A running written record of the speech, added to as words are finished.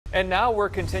And now we're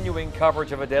continuing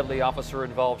coverage of a deadly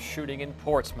officer-involved shooting in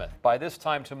Portsmouth. By this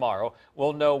time tomorrow,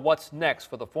 we'll know what's next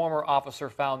for the former officer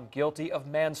found guilty of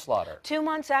manslaughter. 2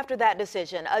 months after that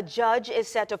decision, a judge is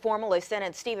set to formally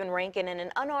sentence Stephen Rankin in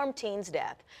an unarmed teen's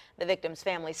death. The victim's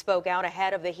family spoke out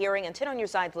ahead of the hearing, and 10 on your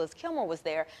side's Liz Kilmer was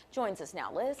there. Joins us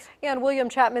now, Liz. Yeah, and William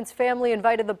Chapman's family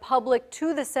invited the public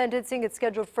to the sentencing. It's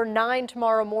scheduled for 9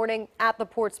 tomorrow morning at the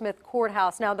Portsmouth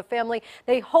courthouse. Now, the family,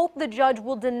 they hope the judge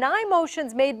will deny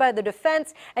motions made by the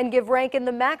defense and give Rankin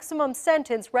the maximum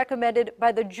sentence recommended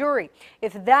by the jury.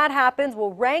 If that happens,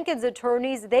 well, Rankin's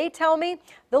attorneys, they tell me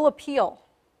they'll appeal.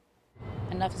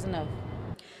 Enough is enough.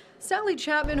 Sally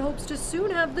Chapman hopes to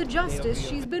soon have the justice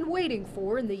she's been waiting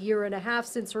for in the year and a half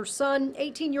since her son,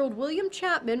 18-year-old William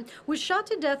Chapman, was shot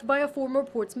to death by a former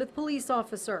Portsmouth police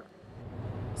officer.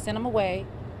 Send him away,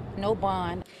 no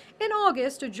bond. In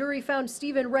August, a jury found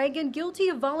Stephen Rankin guilty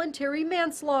of voluntary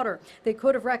manslaughter. They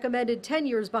could have recommended 10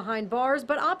 years behind bars,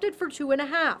 but opted for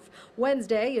 2.5.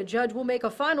 Wednesday, a judge will make a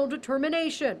final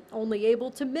determination, only able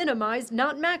to minimize,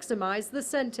 not maximize, the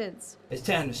sentence. It's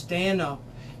time to stand up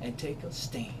and take a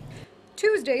stand.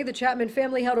 Tuesday, the Chapman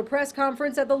family held a press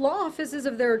conference at the law offices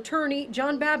of their attorney,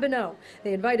 John Babineau.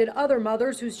 They invited other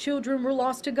mothers whose children were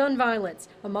lost to gun violence,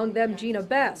 among them Gina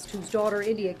Best, whose daughter,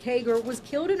 India Kager, was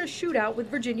killed in a shootout with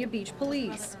Virginia Beach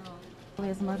police.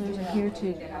 As mothers are here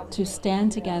to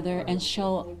stand together and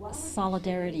show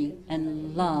solidarity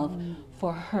and love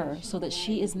for her so that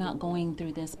she is not going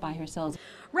through this by herself.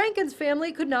 Rankin's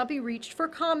family could not be reached for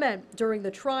comment. During the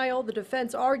trial, the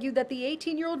defense argued that the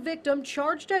 18-year-old victim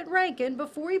charged at Rankin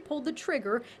before he pulled the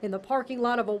trigger in the parking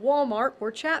lot of a Walmart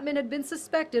where Chapman had been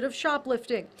suspected of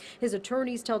shoplifting. His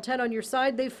attorneys tell 10 on your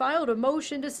side they filed a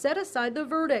motion to set aside the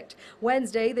verdict.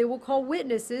 Wednesday, they will call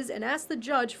witnesses and ask the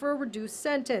judge for a reduced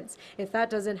sentence. If that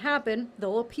doesn't happen,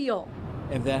 they'll appeal.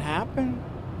 If that happened,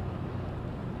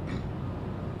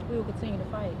 We will continue to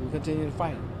fight. we continue to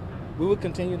fight. We will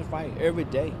continue to fight every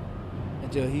day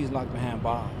until he's locked behind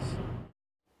bars.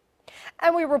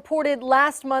 And we reported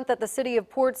last month that the city of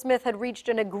Portsmouth had reached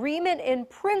an agreement in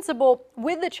principle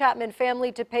with the Chapman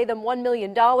family to pay them $1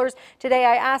 million. Today,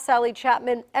 I asked Sally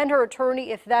Chapman and her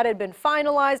attorney if that had been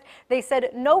finalized. They said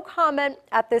no comment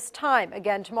at this time.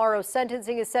 Again, tomorrow's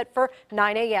sentencing is set for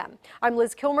 9 a.m. I'm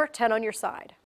Liz Kilmer, 10 on your side.